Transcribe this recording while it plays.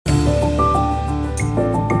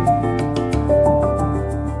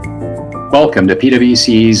Welcome to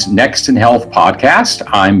PwC's Next in Health podcast.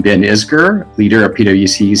 I'm Ben Isger, leader of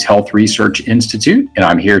PwC's Health Research Institute, and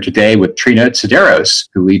I'm here today with Trina Tsouderos,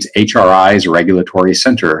 who leads HRI's Regulatory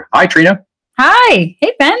Center. Hi, Trina. Hi.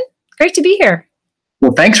 Hey, Ben. Great to be here.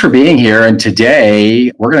 Well, thanks for being here. And today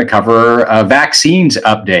we're going to cover a vaccines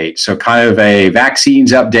update. So kind of a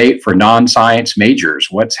vaccines update for non-science majors,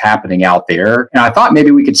 what's happening out there. And I thought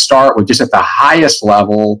maybe we could start with just at the highest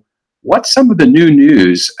level, what's some of the new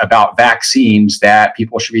news about vaccines that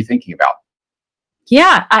people should be thinking about?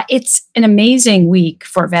 Yeah, it's an amazing week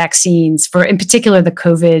for vaccines, for in particular the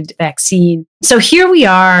COVID vaccine. So here we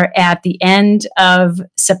are at the end of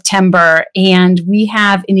September, and we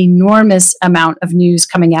have an enormous amount of news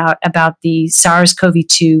coming out about the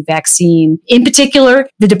SARS-CoV-2 vaccine. In particular,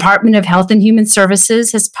 the Department of Health and Human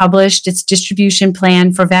Services has published its distribution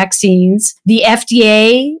plan for vaccines. The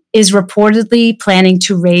FDA is reportedly planning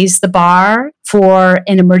to raise the bar for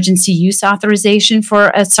an emergency use authorization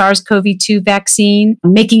for a SARS-CoV-2 vaccine,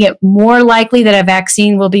 making it more likely that a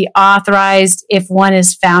vaccine will be authorized if one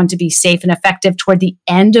is found to be safe and effective toward the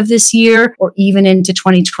end of this year or even into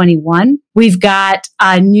 2021. We've got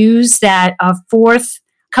news that a fourth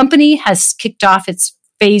company has kicked off its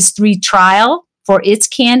phase 3 trial for its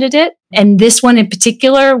candidate. And this one in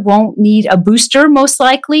particular won't need a booster, most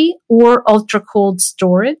likely, or ultra cold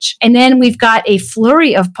storage. And then we've got a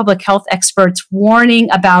flurry of public health experts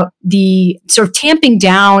warning about the sort of tamping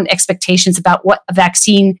down expectations about what a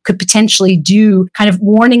vaccine could potentially do, kind of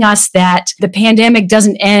warning us that the pandemic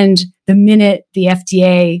doesn't end the minute the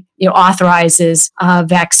FDA authorizes a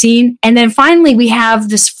vaccine. And then finally, we have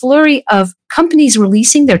this flurry of companies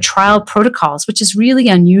releasing their trial protocols, which is really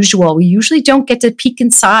unusual. We usually don't get to peek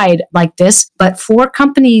inside like this, but 4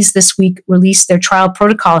 companies this week released their trial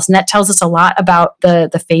protocols, and that tells us a lot about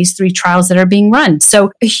the phase 3 trials that are being run.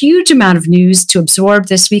 So a huge amount of news to absorb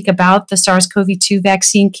this week about the SARS-CoV-2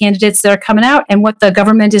 vaccine candidates that are coming out and what the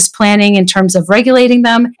government is planning in terms of regulating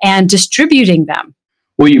them and distributing them.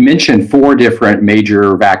 Well, you mentioned 4 different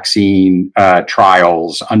major vaccine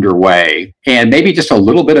trials underway, and maybe just a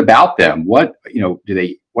little bit about them. What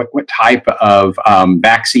type of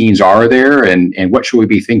vaccines are there, and what should we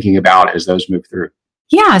be thinking about as those move through?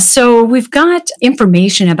 Yeah, so we've got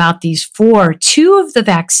information about these 4. 2 of the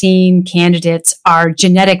vaccine candidates are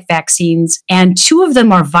genetic vaccines, and 2 of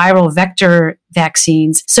them are viral vector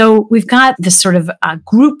vaccines. So we've got this sort of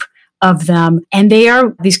group of them, and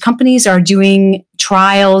these companies are doing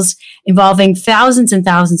trials involving thousands and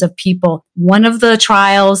thousands of people. One of the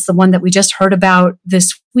trials, the one that we just heard about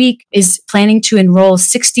this week, is planning to enroll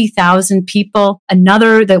 60,000 people.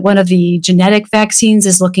 Another, that one of the genetic vaccines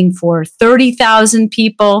is looking for 30,000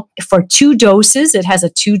 people for 2 doses. It has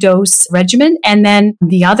a 2-dose regimen. And then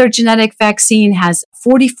the other genetic vaccine has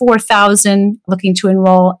 44,000 looking to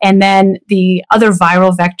enroll. And then the other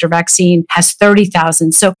viral vector vaccine has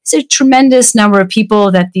 30,000. So it's a tremendous number of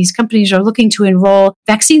people that these companies are looking to enroll.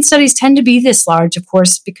 Vaccine studies tend to be this large, of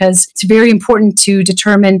course, because it's very important to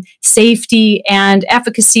determine safety and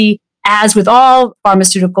efficacy, as with all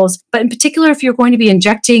pharmaceuticals. But in particular, if you're going to be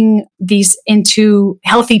injecting these into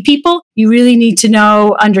healthy people, you really need to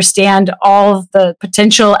understand all of the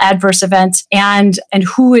potential adverse events and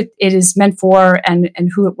who it is meant for and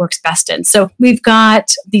who it works best in. So we've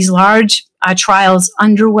got these large trials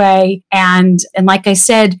underway. And like I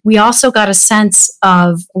said, we also got a sense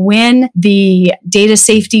of when the data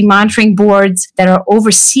safety monitoring boards that are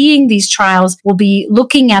overseeing these trials will be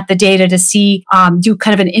looking at the data to see, do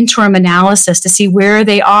kind of an interim analysis to see where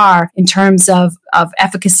they are in terms of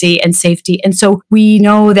efficacy and safety. And so we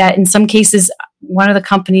know that in some cases, one of the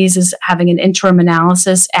companies is having an interim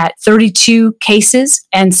analysis at 32 cases.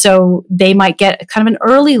 And so they might get kind of an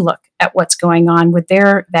early look at what's going on with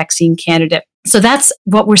their vaccine candidate. So that's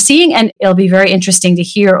what we're seeing, and it'll be very interesting to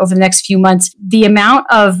hear over the next few months. The amount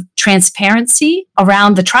of transparency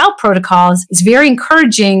around the trial protocols is very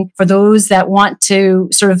encouraging for those that want to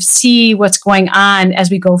sort of see what's going on as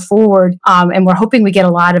we go forward. And we're hoping we get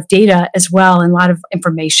a lot of data as well and a lot of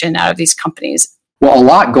information out of these companies. Well, a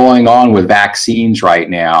lot going on with vaccines right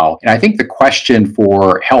now. And I think the question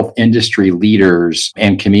for health industry leaders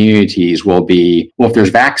and communities will be, well, if there's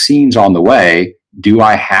vaccines on the way, do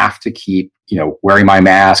I have to keep wearing my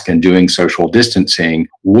mask and doing social distancing?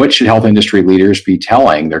 what should health industry leaders be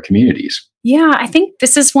telling their communities? Yeah, I think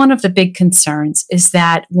this is one of the big concerns is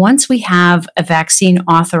that once we have a vaccine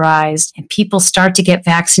authorized and people start to get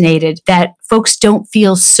vaccinated, that folks don't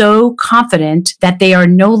feel so confident that they are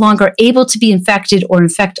no longer able to be infected or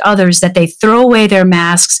infect others, that they throw away their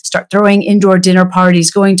masks, start throwing indoor dinner parties,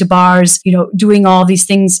 going to bars, doing all these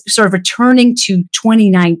things, sort of returning to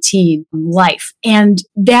 2019 life. And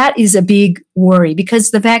that is a big worry because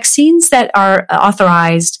the vaccines that are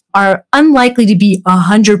authorized are unlikely to be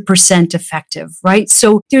 100% effective, right?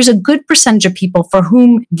 So there's a good percentage of people for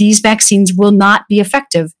whom these vaccines will not be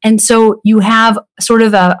effective. And so you have sort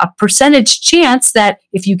of a percentage chance that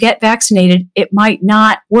if you get vaccinated, it might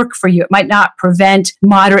not work for you. It might not prevent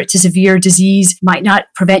moderate to severe disease, might not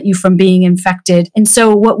prevent you from being infected. And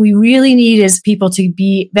so what we really need is people to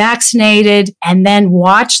be vaccinated and then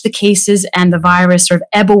watch the cases and the virus sort of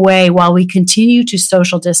ebb away while we continue to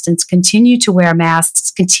social distance, continue to wear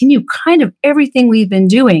masks, continue kind of everything we've been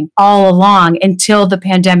doing all along until the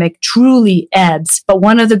pandemic truly ebbs. But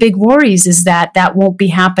one of the big worries is that that won't be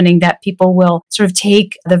happening, that people will sort of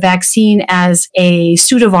take the vaccine as a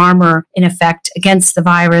suit of armor in effect against the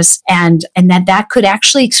virus, and that could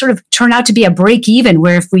actually sort of turn out to be a break even,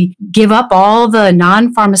 where if we give up all the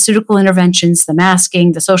non-pharmaceutical interventions, the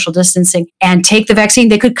masking, the social distancing, and take the vaccine,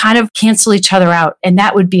 they could kind of cancel each other out. And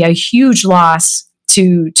that would be a huge loss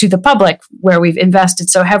to the public, where we've invested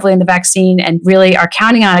so heavily in the vaccine and really are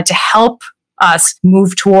counting on it to help us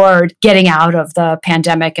move toward getting out of the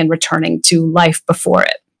pandemic and returning to life before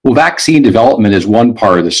it. Well, vaccine development is one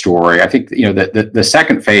part of the story. I think the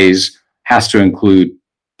second phase has to include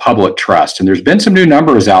public trust. And there's been some new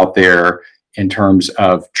numbers out there in terms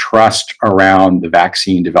of trust around the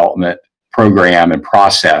vaccine development program and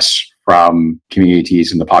process from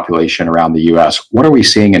communities and the population around the U.S. What are we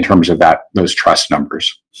seeing in terms of those trust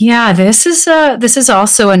numbers? Yeah, this is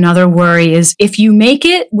also another worry, is if you make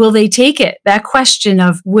it, will they take it? That question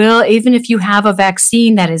of even if you have a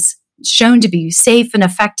vaccine that is shown to be safe and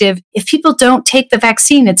effective, if people don't take the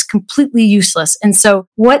vaccine, it's completely useless. And so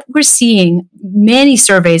what we're seeing, many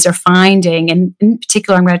surveys are finding, and in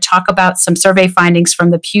particular, I'm going to talk about some survey findings from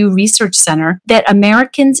the Pew Research Center, that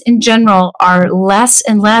Americans in general are less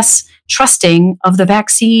and less trusting of the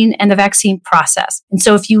vaccine and the vaccine process. And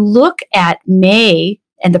so if you look at May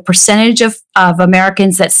and the percentage of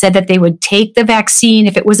Americans that said that they would take the vaccine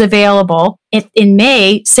if it was available, in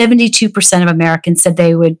May, 72% of Americans said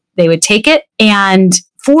they would take it, and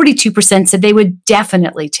 42% said they would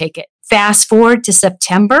definitely take it. Fast forward to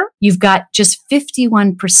September, you've got just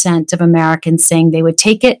 51% of Americans saying they would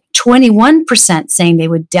take it, 21% saying they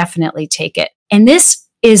would definitely take it. And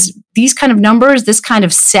these kind of numbers, this kind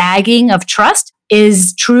of sagging of trust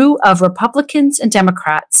is true of Republicans and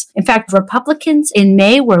Democrats. In fact, Republicans in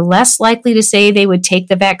May were less likely to say they would take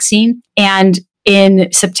the vaccine, and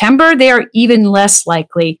in September, they are even less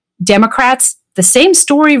likely. Democrats, the same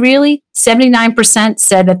story really. 79%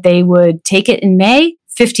 said that they would take it in May.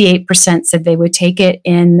 58% said they would take it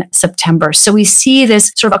in September. So we see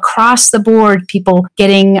this sort of across the board, people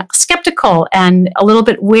getting skeptical and a little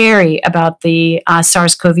bit wary about the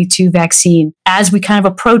SARS-CoV-2 vaccine as we kind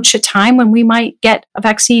of approach a time when we might get a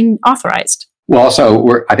vaccine authorized. Well,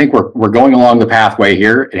 so I think we're going along the pathway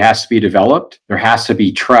here. It has to be developed. There has to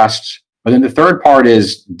be trust. But then the third part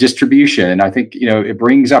is distribution. And I think, it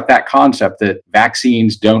brings up that concept that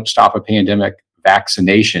vaccines don't stop a pandemic.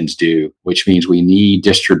 Vaccinations do, which means we need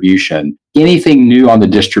distribution. Anything new on the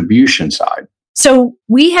distribution side? So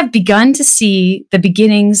we have begun to see the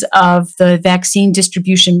beginnings of the vaccine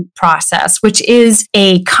distribution process, which is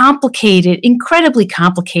a complicated, incredibly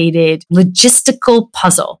complicated logistical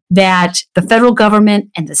puzzle that the federal government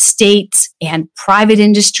and the states and private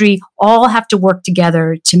industry all have to work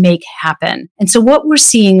together to make happen. And so what we're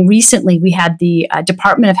seeing recently, we had the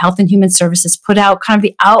Department of Health and Human Services put out kind of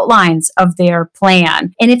the outlines of their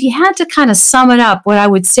plan. And if you had to kind of sum it up, what I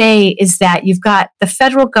would say is that you've got the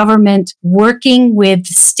federal government working with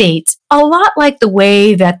states, a lot like the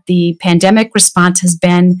way that the pandemic response has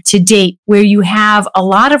been to date, where you have a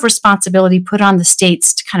lot of responsibility put on the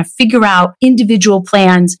states to kind of figure out individual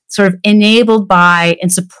plans sort of enabled by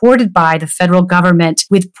and supported by the federal government,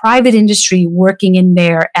 with private industry working in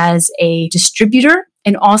there as a distributor.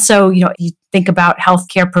 And also, you think about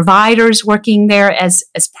healthcare providers working there as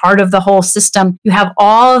part of the whole system. You have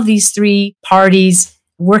all of these three parties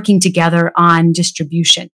working together on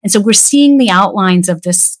distribution. And so we're seeing the outlines of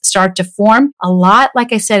this start to form. A lot,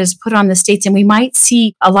 like I said, is put on the states, and we might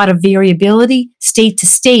see a lot of variability state to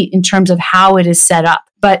state in terms of how it is set up.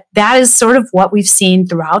 but that is sort of what we've seen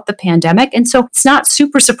throughout the pandemic. And so it's not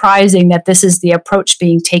super surprising that this is the approach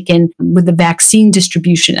being taken with the vaccine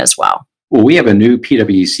distribution as well. Well, we have a new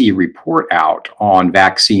PwC report out on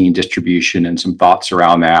vaccine distribution and some thoughts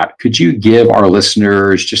around that. Could you give our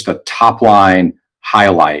listeners just a top line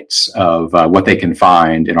highlights of what they can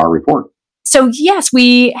find in our report? So yes,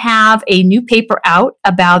 we have a new paper out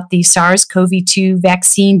about the SARS-CoV-2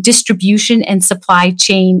 vaccine distribution and supply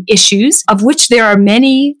chain issues, of which there are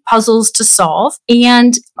many puzzles to solve.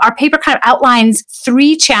 And our paper kind of outlines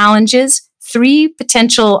 3 challenges, 3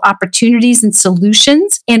 potential opportunities and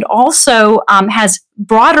solutions, and also has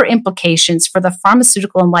broader implications for the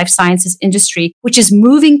pharmaceutical and life sciences industry, which is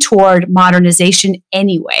moving toward modernization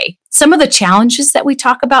anyway. Some of the challenges that we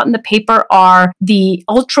talk about in the paper are the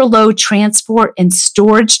ultra-low transport and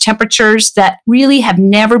storage temperatures that really have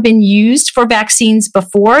never been used for vaccines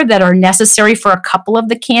before, that are necessary for a couple of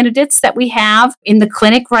the candidates that we have in the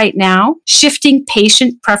clinic right now, shifting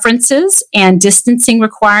patient preferences and distancing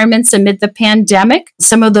requirements amid the pandemic,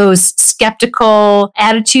 some of those skeptical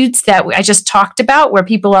attitudes that I just talked about, where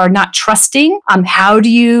people are not trusting. How do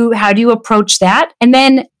you approach that? And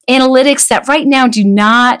then analytics that right now do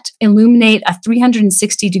not illuminate a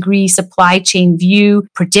 360-degree supply chain view,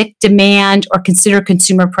 predict demand, or consider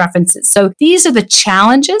consumer preferences. So these are the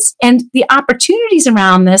challenges, and the opportunities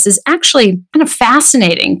around this is actually kind of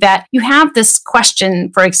fascinating, that you have this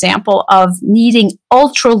question, for example, of needing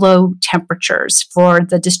ultra-low temperatures for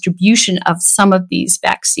the distribution of some of these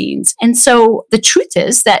vaccines. And so the truth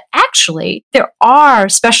is that actually there are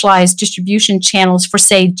specialized distribution channels for,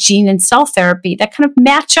 say, gene and cell therapy that kind of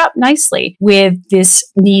match up nicely with this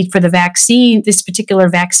need for the vaccine, this particular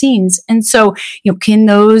vaccines. And so, can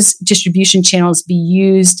those distribution channels be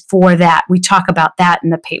used for that? We talk about that in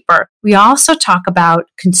the paper. We also talk about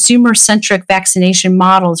consumer-centric vaccination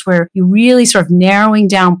models, where you're really sort of narrowing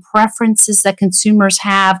down preferences that consumers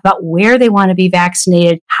have about where they want to be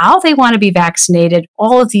vaccinated, how they want to be vaccinated,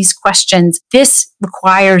 all of these questions. This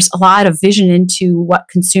requires a lot of vision into what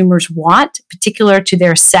consumers want, particular to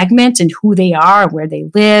their segment and who they are, where they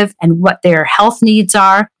live, and what their health needs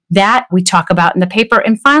are. That we talk about in the paper.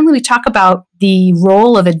 And finally, we talk about the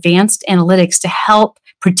role of advanced analytics to help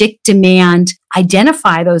predict demand,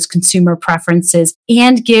 identify those consumer preferences,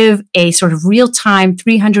 and give a sort of real-time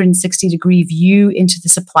 360-degree view into the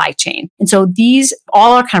supply chain. And so these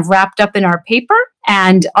all are kind of wrapped up in our paper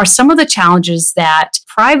and are some of the challenges that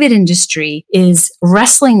private industry is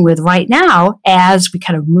wrestling with right now as we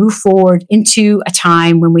kind of move forward into a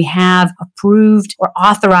time when we have approved or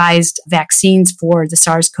authorized vaccines for the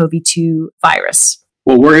SARS-CoV-2 virus.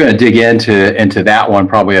 Well, we're going to dig into that one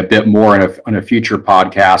probably a bit more in a future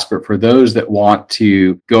podcast. But for those that want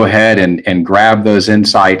to go ahead and grab those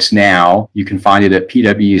insights now, you can find it at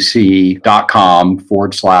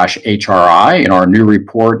pwc.com/HRI. And our new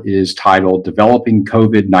report is titled Developing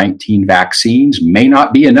COVID-19 Vaccines May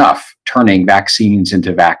Not Be Enough, Turning Vaccines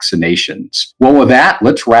into Vaccinations. Well, with that,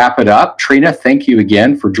 let's wrap it up. Trina, thank you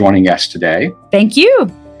again for joining us today. Thank you.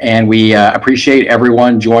 And we appreciate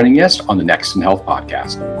everyone joining us on the Next in Health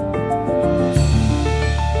podcast.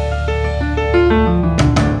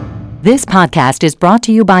 This podcast is brought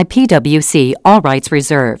to you by PwC, all rights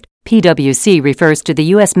reserved. PwC refers to the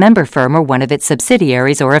U.S. member firm or one of its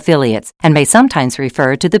subsidiaries or affiliates, and may sometimes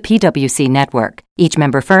refer to the PwC network. Each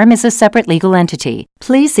member firm is a separate legal entity.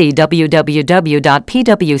 Please see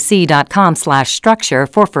www.pwc.com/structure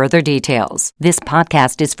for further details. This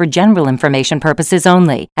podcast is for general information purposes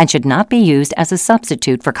only and should not be used as a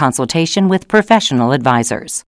substitute for consultation with professional advisors.